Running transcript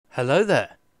Hello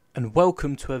there, and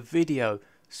welcome to a video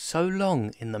so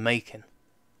long in the making.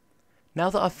 Now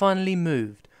that I've finally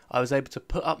moved, I was able to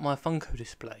put up my Funko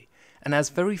display, and as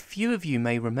very few of you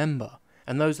may remember,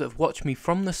 and those that have watched me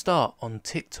from the start on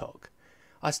TikTok,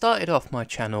 I started off my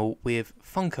channel with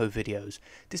Funko videos,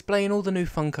 displaying all the new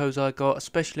Funkos I got.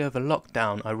 Especially over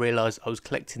lockdown, I realised I was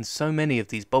collecting so many of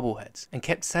these bobbleheads, and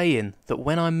kept saying that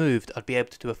when I moved I'd be able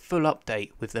to do a full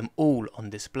update with them all on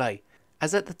display,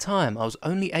 as at the time I was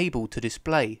only able to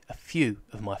display a few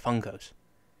of my Funkos.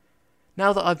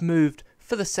 Now that I've moved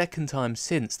for the second time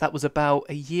since, that was about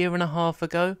a year and a half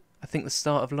ago, I think the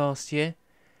start of last year,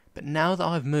 but now that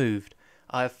I've moved,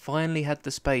 I have finally had the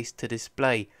space to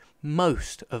display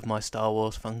most of my Star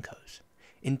Wars Funkos.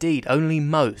 Indeed, only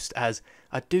most, as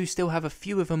I do still have a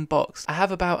few of them boxed. I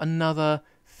have about another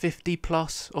 50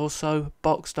 plus or so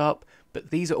boxed up, but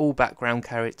these are all background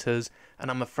characters, and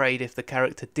I'm afraid if the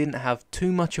character didn't have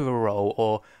too much of a role,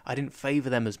 or I didn't favour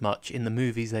them as much in the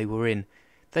movies they were in,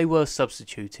 they were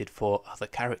substituted for other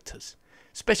characters,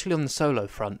 especially on the solo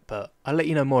front, but I'll let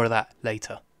you know more of that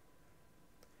later.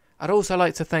 I'd also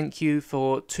like to thank you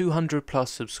for 200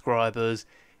 plus subscribers.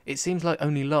 It seems like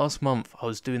only last month I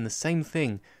was doing the same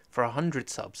thing for 100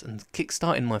 subs and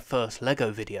kickstarting my first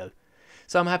Lego video.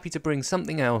 So I'm happy to bring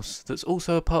something else that's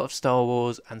also a part of Star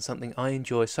Wars and something I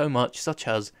enjoy so much, such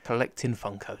as collecting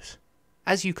Funkos.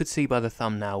 As you could see by the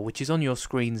thumbnail, which is on your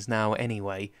screens now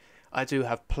anyway, I do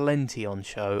have plenty on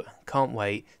show and can't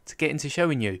wait to get into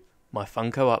showing you my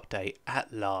Funko update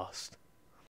at last.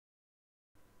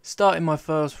 Starting my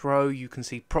first row, you can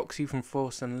see Proxy from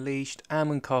Force Unleashed,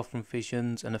 Am and Car from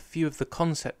Visions, and a few of the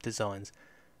concept designs.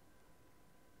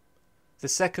 The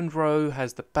second row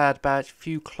has the Bad Batch,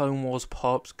 few Clone Wars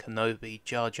pops, Kenobi,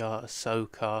 Jar Jar,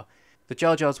 Ahsoka. The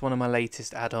Jar Jar's one of my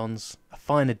latest add-ons, a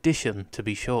fine addition to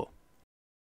be sure.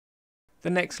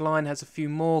 The next line has a few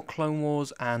more Clone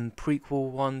Wars and prequel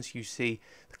ones. You see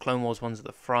the Clone Wars ones at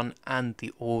the front and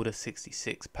the Order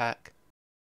 66 pack.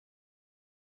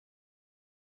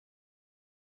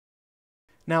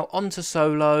 Now on to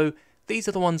Solo. These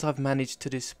are the ones I've managed to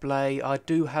display. I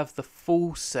do have the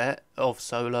full set of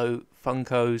Solo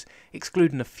Funkos,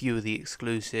 excluding a few of the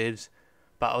exclusives,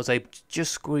 but I was able to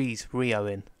just squeeze Rio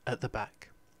in at the back.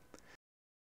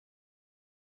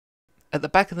 At the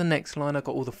back of the next line I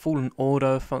got all the Fallen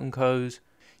Order Funkos.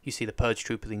 You see the Purge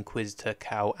Trooper, the Inquisitor,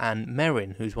 Cal and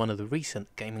Merrin, who's one of the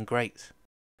recent gaming greats.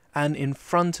 And in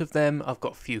front of them I've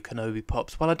got a few Kenobi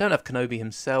pops. While I don't have Kenobi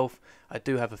himself, I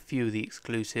do have a few of the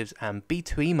exclusives, and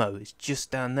B2EMO is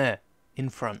just down there in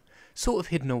front, sort of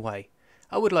hidden away.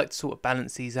 I would like to sort of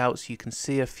balance these out so you can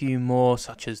see a few more,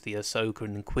 such as the Ahsoka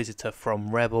and Inquisitor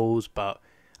from Rebels, but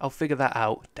I'll figure that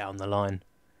out down the line.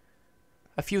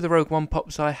 A few of the Rogue One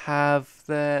pops I have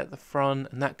there at the front,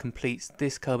 and that completes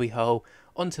this cubby hole.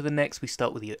 On to the next, we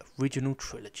start with the original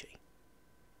trilogy.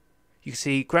 You can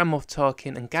see Grand Moff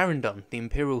Tarkin and Garandon, the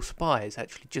Imperial spy, is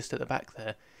actually just at the back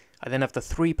there. I then have the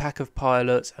 3-pack of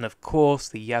pilots, and of course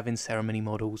the Yavin ceremony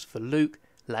models for Luke,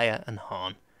 Leia and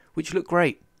Han, which look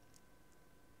great.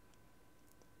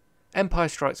 Empire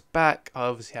Strikes Back, I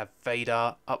obviously have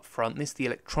Vader up front. This is the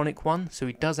electronic one, so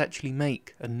he does actually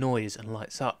make a noise and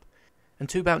lights up. And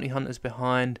 2 bounty hunters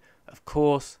behind, of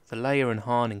course the Leia and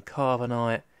Han in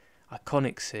Carbonite,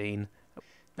 iconic scene.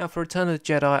 Now for Return of the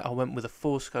Jedi, I went with a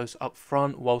Force Ghost up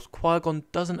front, whilst Qui-Gon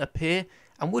doesn't appear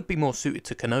and would be more suited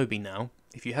to Kenobi now.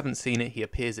 If you haven't seen it, he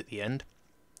appears at the end.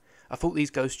 I thought these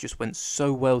ghosts just went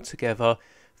so well together.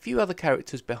 A few other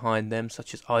characters behind them,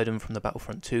 such as Iden from the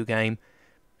Battlefront 2 game,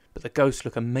 but the ghosts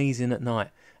look amazing at night,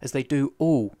 as they do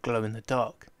all glow in the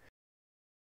dark.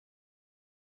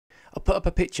 I'll put up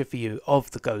a picture for you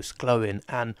of the ghosts glowing,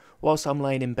 and whilst I'm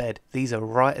laying in bed, these are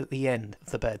right at the end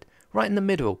of the bed, right in the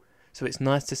middle. So it's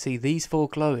nice to see these 4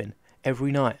 glowing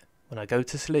every night when I go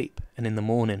to sleep and in the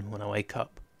morning when I wake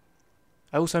up.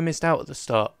 I also missed out at the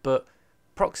start, but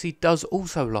Proxy does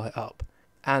also light up,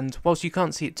 and whilst you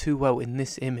can't see it too well in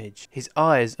this image, his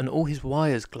eyes and all his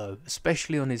wires glow,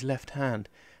 especially on his left hand,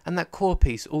 and that core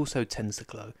piece also tends to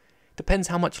glow. Depends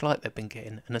how much light they've been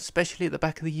getting, and especially at the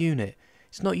back of the unit,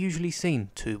 it's not usually seen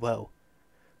too well.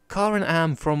 Car and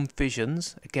Am from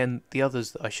Visions, again the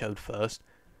others that I showed first,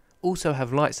 also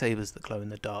have lightsabers that glow in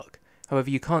the dark. However,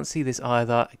 you can't see this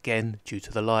either, again due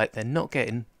to the light they're not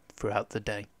getting throughout the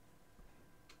day.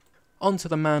 On to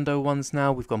the Mando ones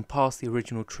now. We've gone past the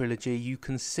original trilogy. You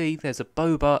can see there's a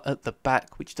Boba at the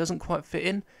back which doesn't quite fit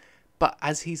in, but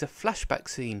as he's a flashback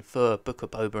scene for Book of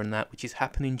Boba and that, which is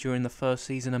happening during the first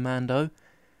season of Mando,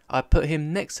 I put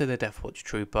him next to the Death Watch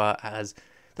Trooper as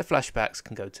the flashbacks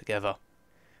can go together.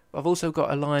 I've also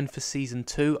got a line for season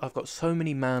 2. I've got so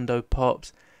many Mando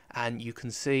pops, and you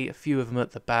can see a few of them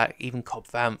at the back, even Cobb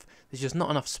Vanth. There's just not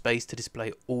enough space to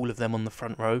display all of them on the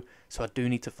front row, so I do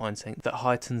need to find something that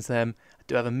heightens them. I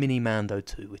do have a mini Mando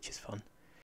too, which is fun.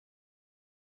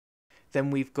 Then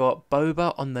we've got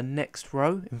Boba on the next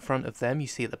row in front of them. You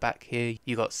see at the back here,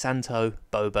 you got Santo,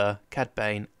 Boba, Cad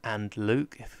Bane and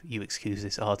Luke, if you excuse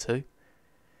this R2.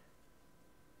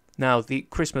 Now, the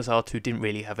Christmas R2 didn't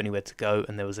really have anywhere to go,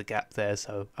 and there was a gap there,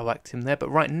 so I whacked him there. But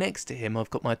right next to him, I've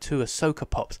got my 2 Ahsoka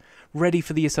Pops, ready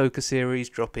for the Ahsoka series,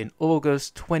 dropping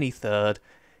August 23rd.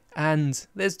 And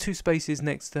there's 2 spaces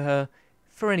next to her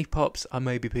for any Pops I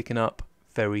may be picking up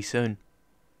very soon.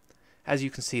 As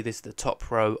you can see, this is the top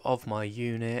row of my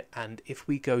unit, and if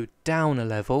we go down a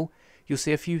level, you'll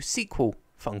see a few sequel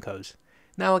Funkos.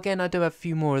 Now again, I do have a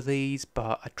few more of these,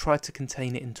 but I tried to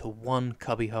contain it into one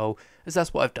cubbyhole, as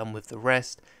that's what I've done with the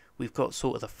rest. We've got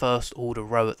sort of the First Order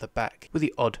row at the back with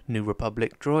the odd New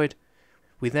Republic droid.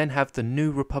 We then have the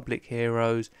New Republic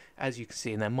heroes, as you can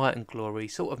see in their might and glory,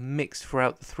 sort of mixed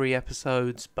throughout the 3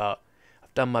 episodes, but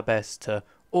I've done my best to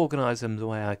organise them the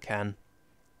way I can.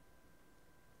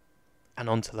 And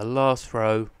onto the last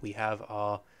row, we have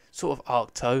our sort of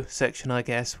Arcto section, I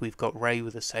guess. We've got Rey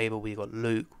with a saber, we've got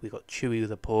Luke, we've got Chewie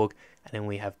with a Porg, and then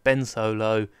we have Ben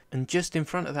Solo. And just in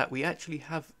front of that, we actually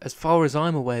have, as far as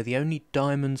I'm aware, the only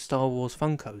diamond Star Wars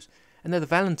Funkos. And they're the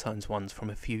Valentine's ones from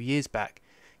a few years back.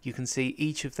 You can see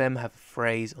each of them have a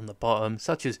phrase on the bottom,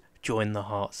 such as "Join the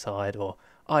Heart Side" or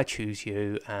 "I Choose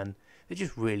You," and they're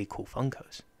just really cool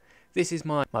Funkos. This is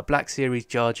my Black Series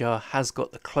Jar Jar, has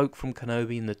got the cloak from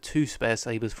Kenobi and the 2 spare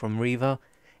sabers from Reva.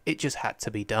 It just had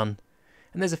to be done.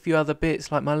 And there's a few other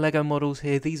bits like my Lego models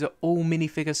here. These are all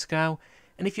minifigure scale,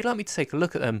 and if you'd like me to take a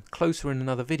look at them closer in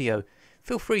another video,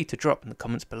 feel free to drop in the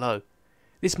comments below.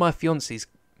 This is my fiance's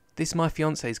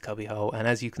cubbyhole, and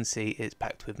as you can see, it's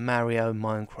packed with Mario,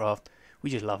 Minecraft. We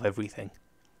just love everything.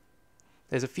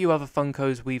 There's a few other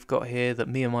Funkos we've got here that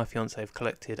me and my fiance have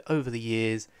collected over the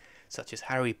years, such as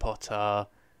Harry Potter,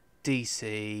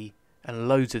 DC, and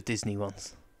loads of Disney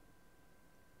ones.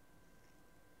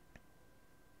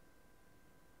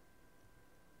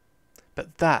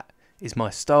 But that is my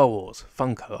Star Wars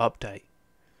Funko update.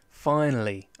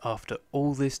 Finally, after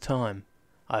all this time,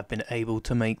 I've been able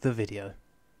to make the video.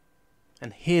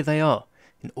 And here they are,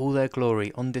 in all their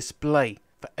glory, on display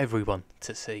for everyone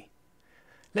to see.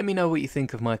 Let me know what you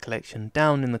think of my collection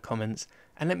down in the comments,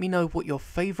 and let me know what your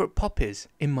favourite pop is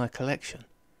in my collection.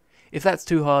 If that's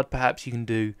too hard, perhaps you can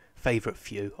do favourite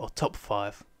few or top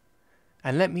 5.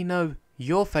 And let me know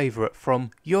your favourite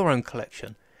from your own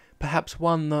collection, perhaps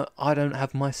one that I don't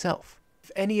have myself.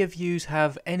 If any of yous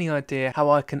have any idea how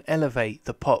I can elevate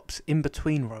the pops in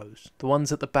between rows, the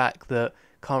ones at the back that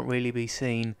can't really be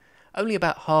seen, only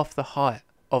about half the height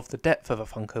of the depth of a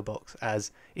Funko box,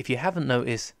 as if you haven't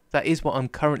noticed, that is what I'm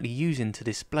currently using to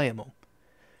display them all.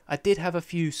 I did have a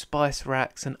few spice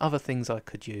racks and other things I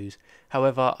could use,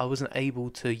 however I wasn't able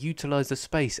to utilise the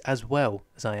space as well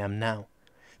as I am now.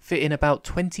 Fit in about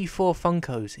 24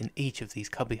 Funkos in each of these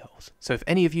cubbyholes. So if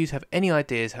any of you have any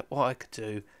ideas what I could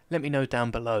do, let me know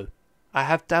down below. I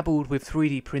have dabbled with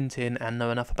 3D printing and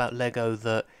know enough about Lego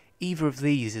that either of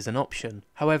these is an option.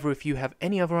 However, if you have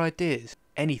any other ideas,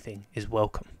 anything is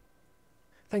welcome.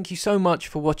 Thank you so much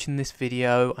for watching this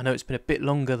video. I know it's been a bit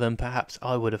longer than perhaps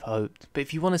I would have hoped, but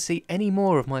if you want to see any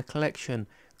more of my collection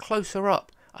closer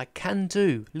up, I can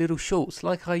do little shorts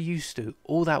like I used to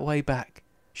all that way back,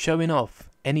 showing off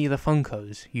any of the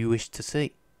Funkos you wish to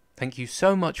see. Thank you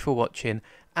so much for watching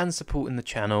and supporting the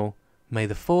channel. May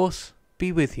the Force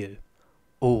be with you,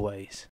 always.